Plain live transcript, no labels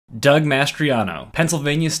Doug Mastriano,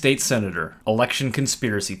 Pennsylvania State Senator, election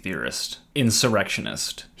conspiracy theorist,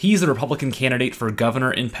 insurrectionist. He's the Republican candidate for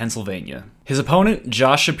governor in Pennsylvania. His opponent,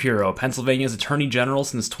 Josh Shapiro, Pennsylvania's Attorney General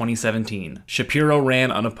since 2017. Shapiro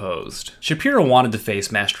ran unopposed. Shapiro wanted to face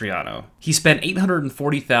Mastriano. He spent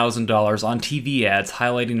 $840,000 on TV ads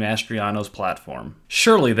highlighting Mastriano's platform.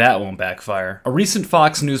 Surely that won't backfire. A recent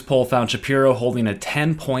Fox News poll found Shapiro holding a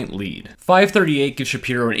 10-point lead. 538 gives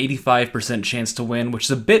Shapiro an 85% chance to win, which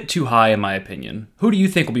is a bit too high in my opinion. Who do you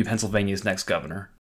think will be Pennsylvania's next governor?